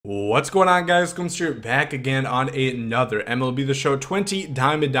What's going on, guys? Gomes here, back again on another MLB The Show 20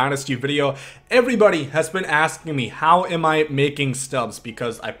 Diamond Dynasty video. Everybody has been asking me, how am I making stubs?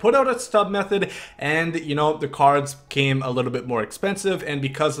 Because I put out a stub method and, you know, the cards came a little bit more expensive, and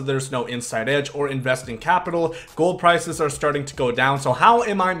because there's no inside edge or investing capital, gold prices are starting to go down. So how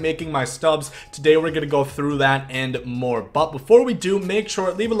am I making my stubs? Today we're going to go through that and more. But before we do, make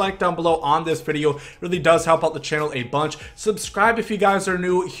sure, leave a like down below on this video. It really does help out the channel a bunch. Subscribe if you guys are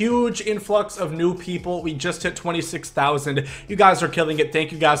new. Huge influx of new people. We just hit 26,000. You guys are killing it.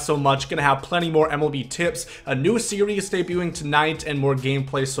 Thank you guys so much. Gonna have plenty more MLB tips, a new series debuting tonight, and more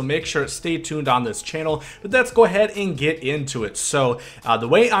gameplay, so make sure to stay tuned on this channel. But let's go ahead and get into it. So the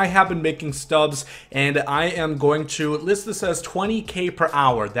way I have been making stubs, and I am going to list this as 20k per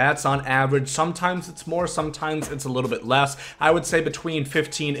hour. That's on average. Sometimes it's more, sometimes it's a little bit less. I would say between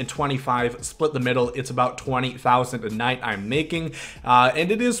 15 and 25, split the middle. It's about 20,000 a night I'm making,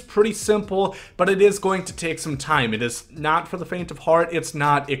 and it is pretty simple, but it is going to take some time. It is not for the faint of heart. It's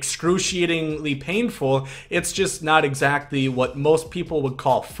not excruciatingly painful. It's just not exactly what most people would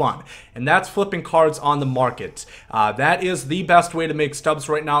call fun, and that's flipping cards on the market. That is the best way to make stubs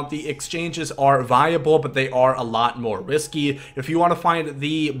right now. The exchanges are viable, but they are a lot more risky. If you want to find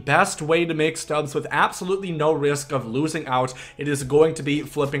the best way to make stubs with absolutely no risk of losing out, it is going to be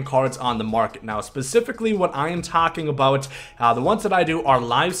flipping cards on the market. Now, specifically what I am talking about, the ones that I do are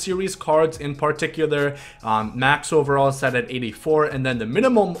live series cards in particular. Max overall is set at 84, and then the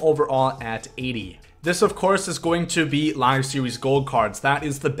minimum overall at 80. This, of course, is going to be live series gold cards. That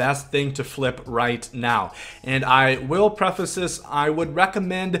is the best thing to flip right now. And I will preface this, I would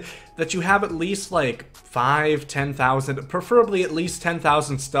recommend that you have at least like 10,000, preferably at least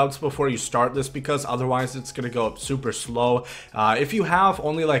 10,000 stubs before you start this, because otherwise it's going to go up super slow. If you have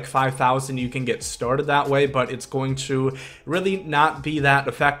only like 5,000, you can get started that way, but it's going to really not be that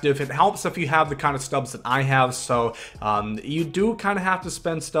effective. It helps if you have the kind of stubs that I have, so you do kind of have to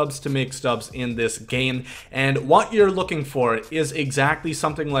spend stubs to make stubs in this game. And what you're looking for is exactly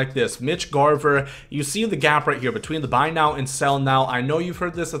something like this. Mitch Garver, you see the gap right here between the buy now and sell now. I know you've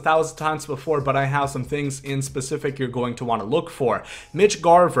heard this 1,000 times before, but I have some things in specific you're going to want to look for. Mitch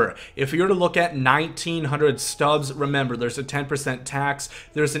Garver, if you're to look at 1,900 stubs, remember there's a 10% tax.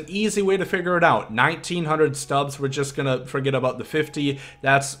 There's an easy way to figure it out. 1,900 stubs, we're just gonna forget about the 50.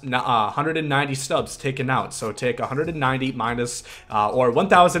 That's 190 stubs taken out. So take 190 minus or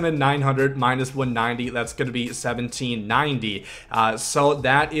 1,900 minus 190. That's going to be 1,790. So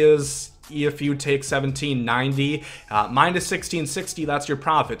that is, if you take 1790 minus 1660, that's your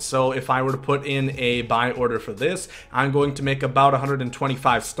profit. So if I were to put in a buy order for this, I'm going to make about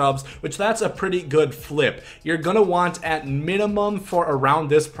 125 stubs, which that's a pretty good flip. You're gonna want at minimum for around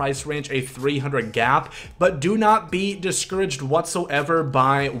this price range a 300 gap, but do not be discouraged whatsoever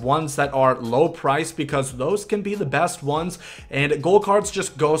by ones that are low price, because those can be the best ones, and gold cards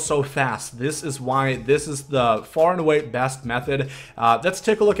just go so fast. This is why this is the far and away best method. Let's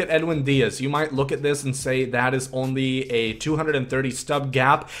take a look at Edwin Diaz. You might look at this and say that is only a 230 stub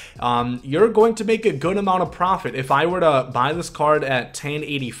gap. You're going to make a good amount of profit. If I were to buy this card at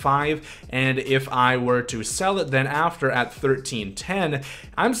 1085, and if I were to sell it then after at 1310,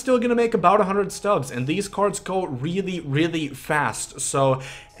 I'm still going to make about 100 stubs, and these cards go really, really fast. So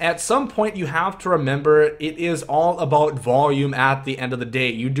at some point, you have to remember it is all about volume at the end of the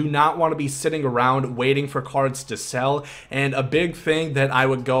day. You do not want to be sitting around waiting for cards to sell. And a big thing that I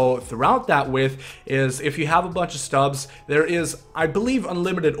would go throughout that with is, if you have a bunch of stubs, there is, I believe,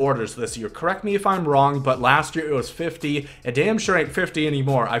 unlimited orders this year. Correct me if I'm wrong, but last year it was 50. It damn sure ain't 50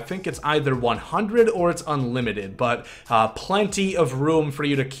 anymore. I think it's either 100 or it's unlimited, but plenty of room for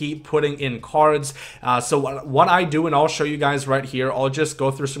you to keep putting in cards. So what I do, and I'll show you guys right here, I'll just go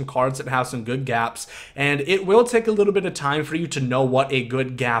through some cards that have some good gaps, and it will take a little bit of time for you to know what a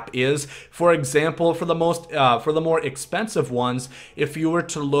good gap is. For example, for the more expensive ones, if you were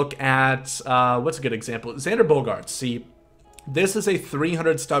to look at what's a good example, Xander Bogaerts. See, this is a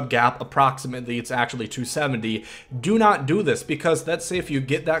 300 stub gap approximately. It's actually 270. Do not do this, because let's say if you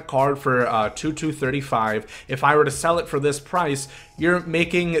get that card for 235, if I were to sell it for this price, you're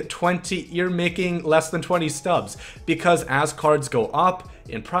making less than 20 stubs, because as cards go up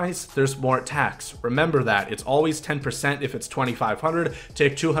in price, there's more tax. Remember that. It's always 10% if it's 2,500.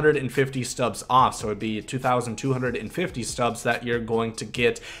 Take 250 stubs off, so it'd be 2,250 stubs that you're going to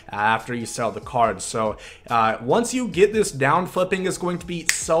get after you sell the card. So once you get this down, flipping is going to be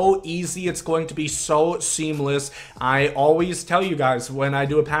so easy. It's going to be so seamless. I always tell you guys when I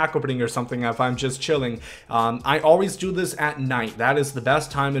do a pack opening or something, if I'm just chilling, I always do this at night. That That is the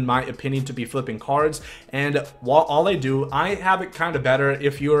best time, in my opinion, to be flipping cards. And while all I do, I have it kind of better.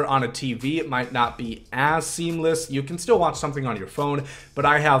 If you're on a TV, it might not be as seamless. You can still watch something on your phone, but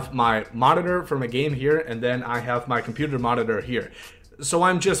I have my monitor for my game here, and then I have my computer monitor here. So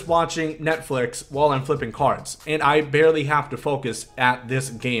I'm just watching Netflix while I'm flipping cards, and I barely have to focus at this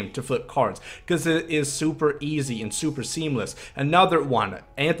game to flip cards because it is super easy and super seamless. Another one,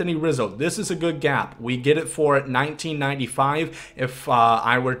 Anthony Rizzo. This is a good gap. We get it for $19.95. If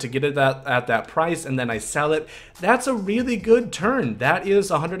I were to get it at that price and then I sell it, that's a really good turn. That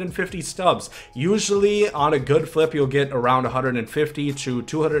is 150 stubs. Usually on a good flip, you'll get around 150 to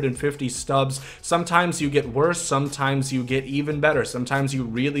 250 stubs. Sometimes you get worse. Sometimes you get even better. Sometimes you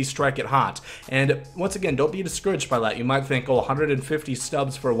really strike it hot. And once again, don't be discouraged by that. You might think, oh, 150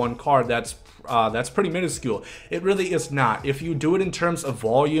 stubs for one card, that's pretty minuscule. It really is not. If you do it in terms of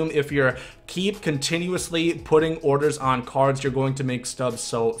volume, if you're keep continuously putting orders on cards, you're going to make stubs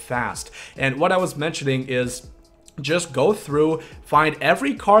so fast. And what I was mentioning is just go through, find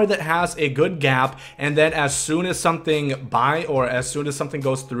every card that has a good gap, and then as soon as something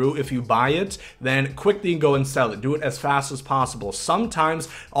goes through, if you buy it, then quickly go and sell it. Do it as fast as possible. Sometimes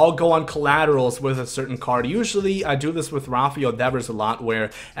I'll go on collaterals with a certain card. Usually I do this with Rafael Devers a lot, where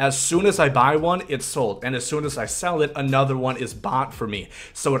as soon as I buy one, it's sold, and as soon as I sell it, another one is bought for me.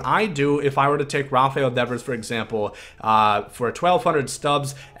 So what I do, if I were to take Rafael Devers, for example, for 1,200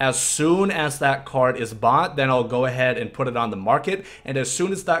 stubs, as soon as that card is bought, then I'll go ahead and put it on the market, and as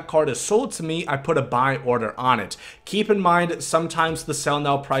soon as that card is sold to me, I put a buy order on it. Keep in mind, sometimes the sell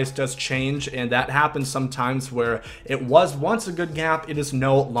now price does change, and that happens sometimes where it was once a good gap, it is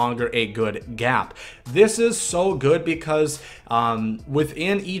no longer a good gap. This is so good because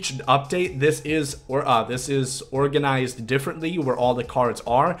within each update, this is organized differently where all the cards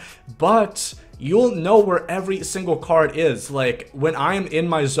are, but you'll know where every single card is. Like, when I'm in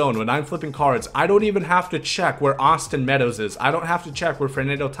my zone, when I'm flipping cards, I don't even have to check where Austin Meadows is. I don't have to check where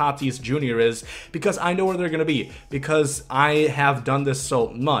Fernando Tatis Jr. is, because I know where they're going to be, because I have done this so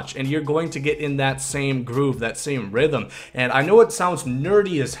much. And you're going to get in that same groove, that same rhythm. And I know it sounds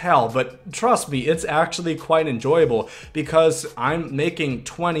nerdy as hell, but trust me, it's actually quite enjoyable, because I'm making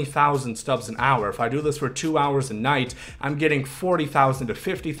 20,000 stubs an hour. If I do this for 2 hours a night, I'm getting 40,000 to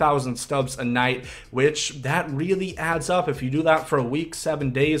 50,000 stubs a night, which that really adds up. If you do that for a week,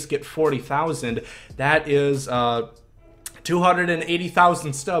 7 days, get 40,000. That is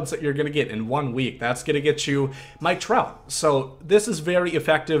 280,000 stubs that you're going to get in 1 week. That's going to get you Mike Trout. So this is very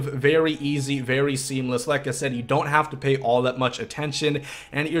effective, very easy, very seamless. Like I said, you don't have to pay all that much attention,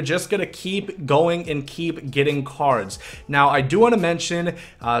 and you're just going to keep going and keep getting cards. Now, I do want to mention,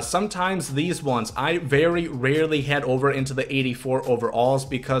 sometimes these ones, I very rarely head over into the 84 overalls,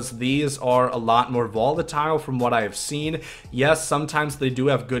 because these are a lot more volatile from what I have seen. Yes, sometimes they do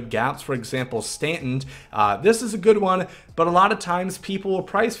have good gaps. For example, Stanton, this is a good one, but a lot of times people will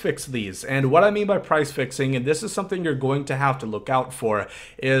price fix these. And what I mean by price fixing, and this is something you're going to have to look out for,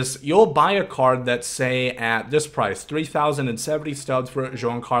 is you'll buy a card that's, say, at this price, 3,070 stubs for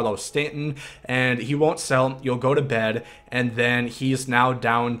Giancarlo Stanton, and he won't sell. You'll go to bed, and then he's now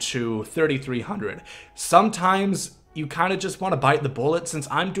down to 3,300. Sometimes you kind of just want to bite the bullet. Since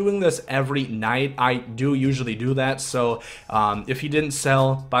I'm doing this every night, I do usually do that. So if he didn't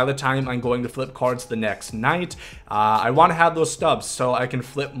sell by the time I'm going to flip cards the next night, I want to have those stubs so I can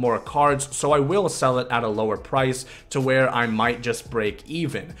flip more cards. So I will sell it at a lower price to where I might just break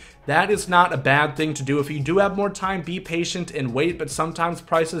even. That is not a bad thing to do. If you do have more time, be patient and wait, but sometimes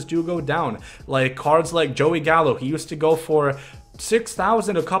prices do go down. Like cards like Joey Gallo, he used to go for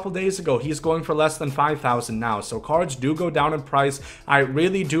 6,000 a couple days ago. He's going for less than 5,000 now. So cards do go down in price. I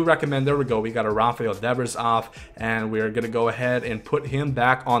really do recommend. There we go. We got a Rafael Devers off, and we're going to go ahead and put him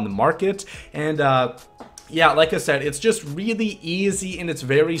back on the market. And yeah, like I said, it's just really easy and it's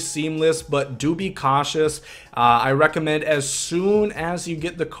very seamless, but do be cautious. I recommend as soon as you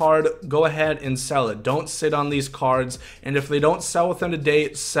get the card, go ahead and sell it. Don't sit on these cards, and if they don't sell within a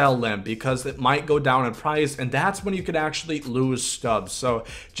day, sell them, because it might go down in price, and that's when you could actually lose stubs. So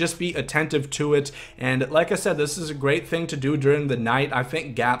just be attentive to it. And like I said, this is a great thing to do during the night. I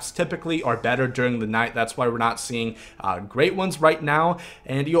think gaps typically are better during the night. That's why we're not seeing great ones right now.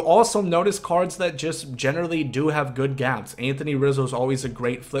 And you'll also notice cards that just generally do have good gaps. Anthony Rizzo is always a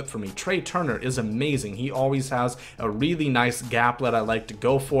great flip for me. Trey Turner is amazing. He always always has a really nice gap that I like to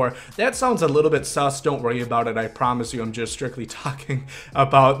go for. That sounds a little bit sus, don't worry about it, I promise you I'm just strictly talking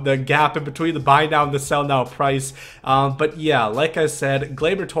about the gap in between the buy now and the sell now price. But yeah, like I said,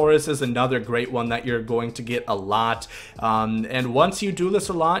 Glaber Taurus is another great one that you're going to get a lot. And once you do this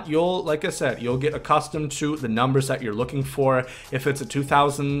a lot, you'll, like I said, you'll get accustomed to the numbers that you're looking for. If it's a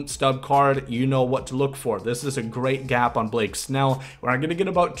 2000 stub card, you know what to look for. This is a great gap on Blake Snell, where I'm going to get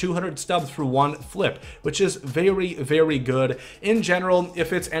about 200 stubs for one flip, which is very, very good. In general,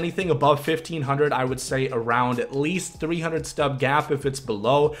 if it's anything above 1500, I would say around at least 300 stub gap. If it's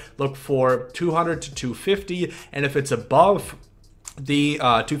below, look for 200 to 250, and if it's above the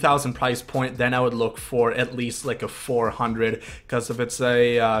 2000 price point, then I would look for at least like a 400, because if it's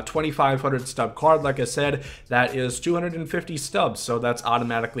a 2500 stub card, like I said, that is 250 stubs, so that's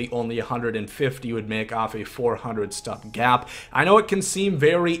automatically only 150 you would make off a 400 stub gap. I know it can seem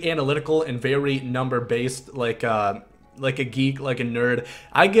very analytical and very number based, like a geek, like a nerd.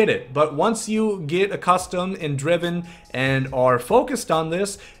 I get it, but once you get accustomed and driven and are focused on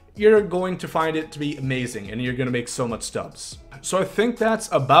this, you're going to find it to be amazing and you're going to make so much stubs. So I think that's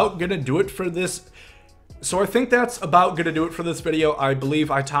about going to do it for this. Video. I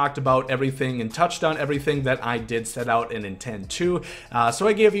believe I talked about everything and touched on everything that I did set out and intend to. So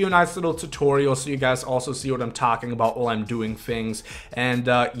I gave you a nice little tutorial so you guys also see what I'm talking about while I'm doing things. And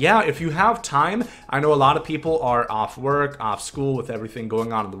yeah, if you have time, I know a lot of people are off work, off school with everything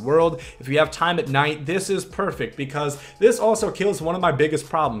going on in the world. If you have time at night, this is perfect, because this also kills one of my biggest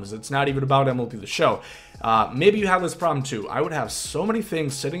problems. It's not even about MLB The Show. Maybe you have this problem too. I would have so many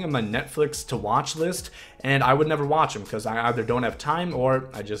things sitting in my Netflix to watch list, and I would never watch them because I either don't have time or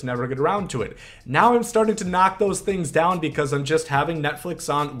I just never get around to it. Now I'm starting to knock those things down because I'm just having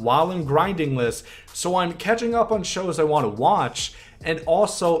Netflix on while I'm grinding lists, so I'm catching up on shows I want to watch and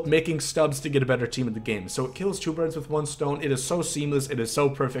also making stubs to get a better team in the game. So it kills two birds with one stone. It is so seamless. It is so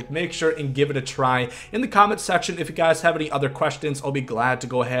perfect. Make sure and give it a try. In the comment section, if you guys have any other questions, I'll be glad to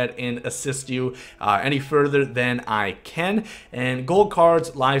go ahead and assist you any further than I can. And Gold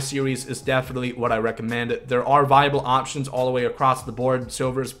Cards Live Series is definitely what I recommend. There are viable options all the way across the board.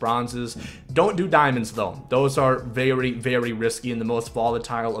 Silvers, bronzes. Don't do diamonds though. Those are very, very risky and the most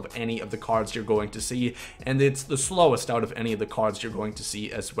volatile of any of the cards you're going to see. And it's the slowest out of any of the cards you're going to see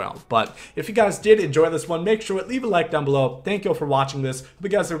as well. But if you guys did enjoy this one, make sure to leave a like down below. Thank you all for watching this. Hope you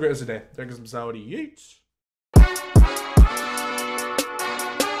guys have a great day. There goes some Saudi. Yeet.